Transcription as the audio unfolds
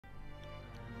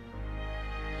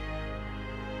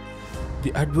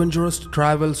The adventurous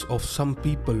travels of some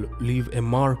people leave a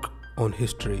mark on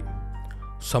history.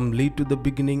 Some lead to the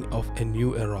beginning of a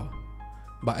new era.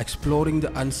 By exploring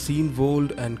the unseen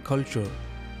world and culture,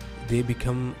 they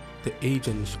become the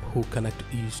agents who connect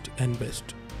East and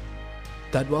West.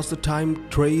 That was the time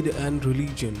trade and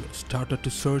religion started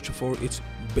to search for its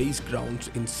base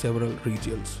grounds in several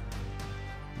regions.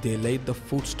 They laid the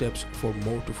footsteps for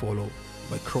more to follow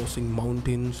by crossing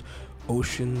mountains,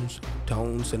 oceans,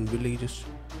 towns and villages,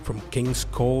 from king's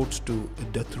courts to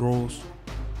death rows.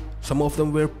 Some of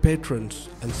them were patrons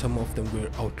and some of them were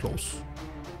outlaws.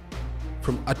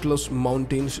 From Atlas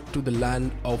Mountains to the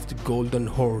land of the Golden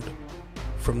Horde,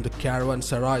 from the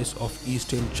caravansarais of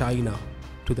Eastern China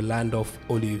to the land of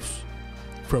olives,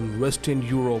 from Western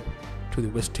Europe to the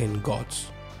Western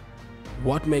Ghats.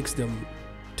 What makes them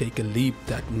take a leap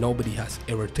that nobody has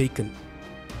ever taken?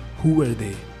 Who were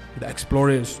they? The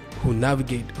explorers who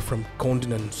navigate from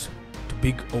continents to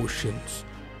big oceans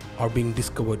are being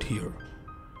discovered here.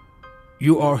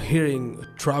 You are hearing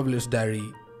Traveler's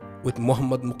Diary with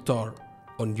Muhammad Mukhtar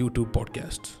on YouTube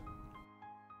podcasts.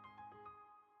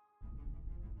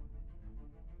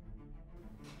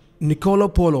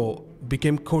 Marcopolo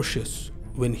became cautious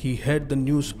when he heard the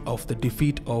news of the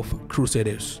defeat of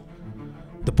Crusaders.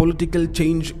 The political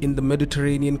change in the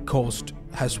Mediterranean coast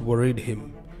has worried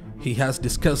him. He has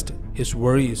discussed his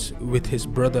worries with his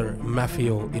brother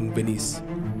Maffeo in Venice.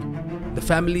 The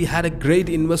family had a great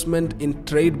investment in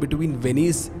trade between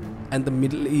Venice and the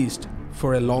Middle East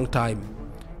for a long time.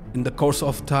 In the course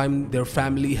of time, their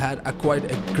family had acquired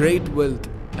a great wealth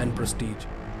and prestige.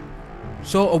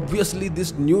 So obviously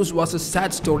this news was a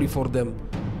sad story for them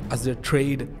as their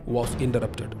trade was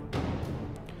interrupted.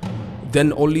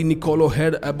 Then only Niccolo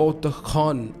heard about the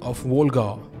Khan of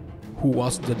Volga, who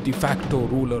was the de facto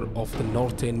ruler of the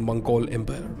northern Mongol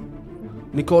Empire.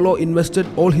 Niccolo invested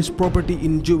all his property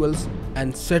in jewels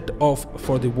and set off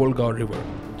for the Volga River.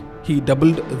 He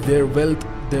doubled their wealth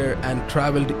there and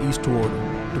traveled eastward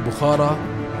to Bukhara,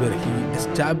 where he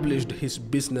established his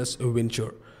business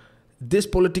venture. This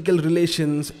political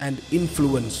relations and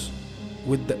influence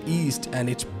with the East and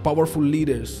its powerful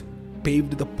leaders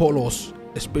paved the Polos,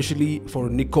 especially for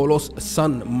Niccolo's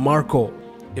son Marco,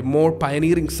 a more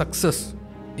pioneering success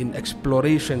in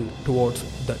exploration towards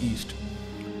the East.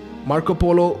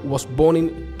 Marcopolo was born in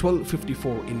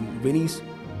 1254 in Venice,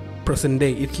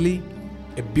 present-day Italy,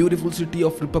 a beautiful city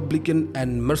of republican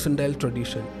and mercantile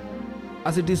tradition.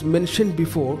 As it is mentioned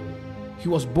before, he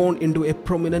was born into a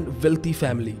prominent wealthy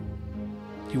family.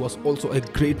 He was also a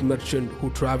great merchant who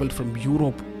traveled from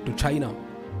Europe to China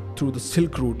through the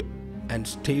Silk Route and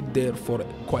stayed there for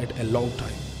quite a long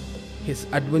time. His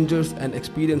adventures and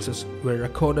experiences were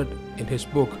recorded in his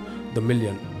book, The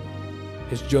Million.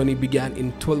 His journey began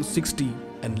in 1260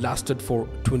 and lasted for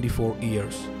 24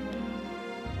 years.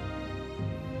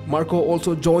 Marco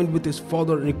also joined with his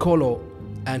father Niccolo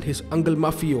and his uncle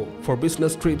Maffeo for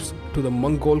business trips to the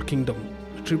Mongol kingdom.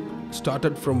 The trip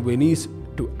started from Venice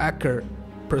to Acre,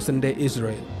 present-day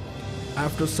Israel.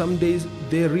 After some days,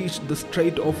 they reached the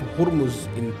Strait of Hormuz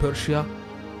in Persia.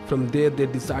 From there, they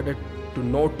decided to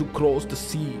not to cross the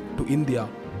sea to India,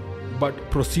 but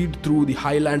proceed through the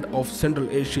highland of Central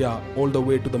Asia all the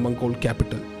way to the Mongol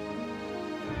capital.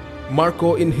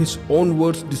 Marco, in his own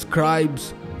words,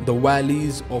 describes the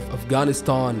valleys of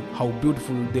Afghanistan, how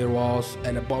beautiful there was,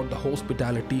 and about the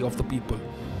hospitality of the people.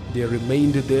 They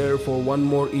remained there for one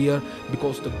more year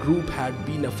because the group had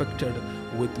been affected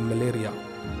with malaria.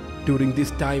 During this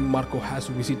time, Marco has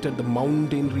visited the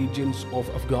mountain regions of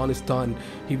Afghanistan.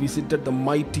 He visited the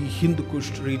mighty Hindu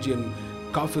Kush region,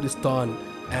 Kafiristan,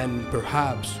 and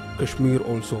perhaps Kashmir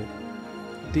also.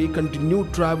 They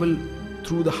continued travel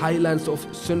through the highlands of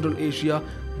Central Asia.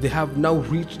 They have now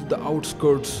reached the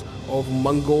outskirts of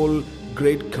Mongol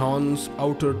Great Khan's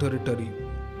outer territory,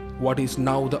 what is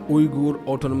now the Uyghur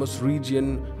Autonomous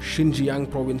Region, Xinjiang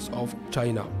province of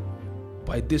China.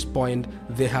 By this point,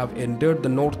 they have entered the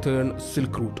northern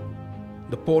Silk Route.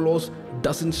 The Polos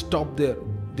doesn't stop there.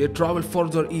 They travel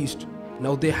further east.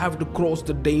 Now they have to cross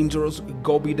the dangerous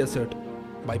Gobi Desert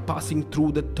by passing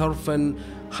through the Turfan,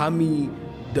 Hami,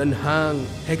 Danhang,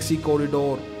 Hexi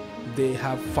corridor. They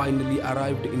have finally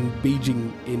arrived in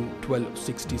Beijing in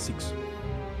 1266.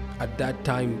 At that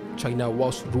time, China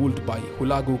was ruled by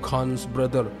Hulagu Khan's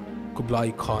brother, Kublai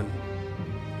Khan.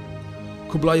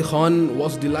 Kublai Khan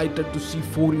was delighted to see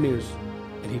foreigners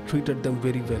and he treated them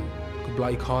very well.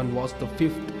 Kublai Khan was the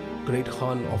fifth great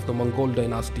Khan of the Mongol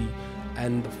dynasty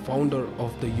and the founder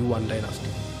of the Yuan dynasty.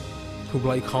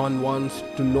 Kublai Khan wants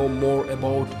to know more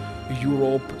about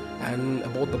Europe and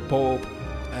about the Pope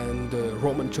and the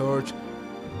Roman Church.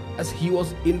 As he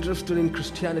was interested in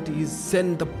Christianity, he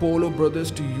sent the Polo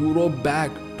brothers to Europe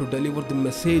back to deliver the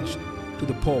message to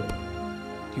the Pope.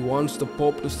 He wants the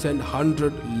Pope to send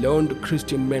 100 learned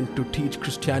Christian men to teach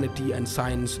Christianity and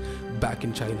science back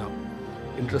in China.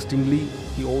 Interestingly,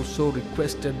 he also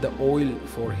requested the oil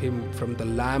for him from the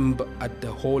lamp at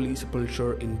the Holy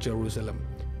Sepulchre in Jerusalem.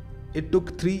 It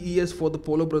took 3 years for the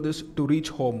Polo brothers to reach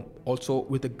home, also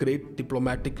with a great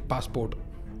diplomatic passport,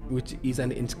 which is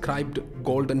an inscribed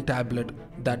golden tablet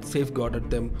that safeguarded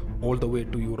them all the way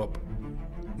to Europe.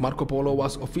 Marcopolo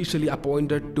was officially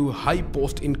appointed to high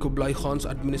post in Kublai Khan's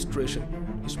administration.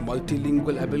 His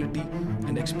multilingual ability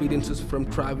and experiences from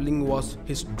traveling was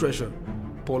his treasure.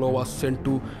 Polo was sent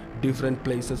to different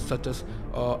places such as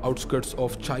outskirts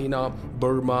of China,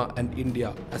 Burma and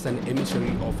India as an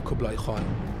emissary of Kublai Khan.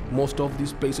 Most of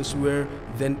these places were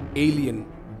then alien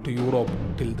to Europe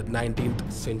till the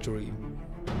 19th century.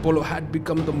 Polo had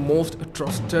become the most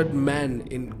trusted man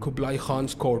in Kublai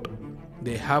Khan's court.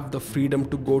 They have the freedom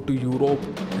to go to Europe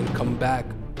and come back.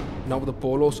 Now the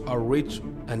Polos are rich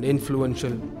and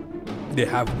influential. They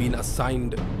have been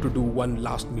assigned to do one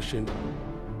last mission.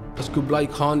 As Kublai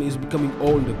Khan is becoming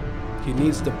old, he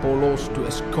needs the Polos to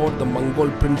escort the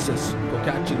Mongol princess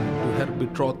Kokachin to her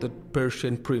betrothed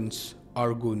Persian prince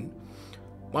Argun.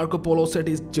 Marcopolo set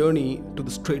his journey to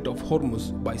the Strait of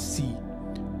Hormuz by sea.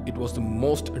 It was the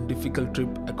most difficult trip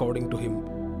according to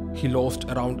him. He lost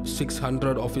around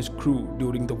 600 of his crew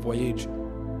during the voyage.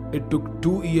 It took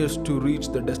 2 years to reach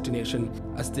the destination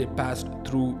as they passed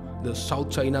through the South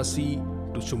China Sea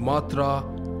to Sumatra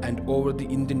and over the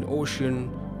Indian Ocean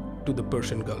to the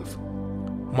Persian Gulf.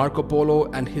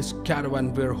 Marcopolo and his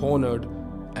caravan were honored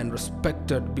and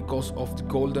respected because of the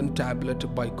golden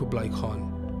tablet by Kublai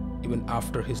Khan. Even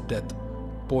after his death,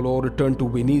 Polo returned to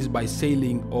Venice by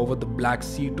sailing over the Black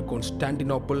Sea to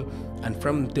Constantinople, and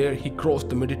from there he crossed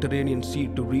the Mediterranean Sea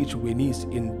to reach Venice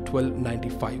in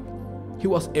 1295. He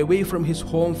was away from his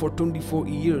home for 24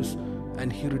 years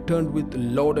and he returned with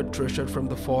loaded treasure from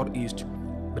the Far East.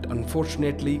 But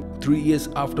unfortunately, 3 years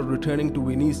after returning to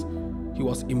Venice, he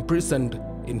was imprisoned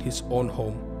in his own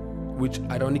home, which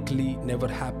ironically never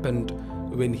happened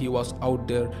when he was out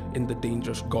there in the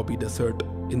dangerous Gobi Desert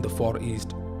in the Far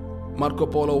East.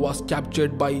 Marcopolo was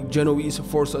captured by Genoese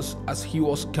forces as he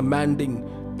was commanding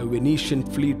a Venetian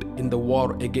fleet in the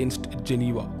war against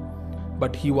Geneva,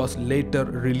 but he was later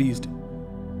released.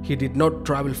 He did not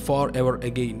travel far ever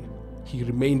again. He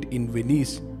remained in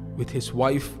Venice with his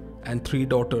wife and 3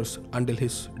 daughters until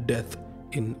his death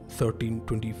in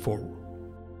 1324.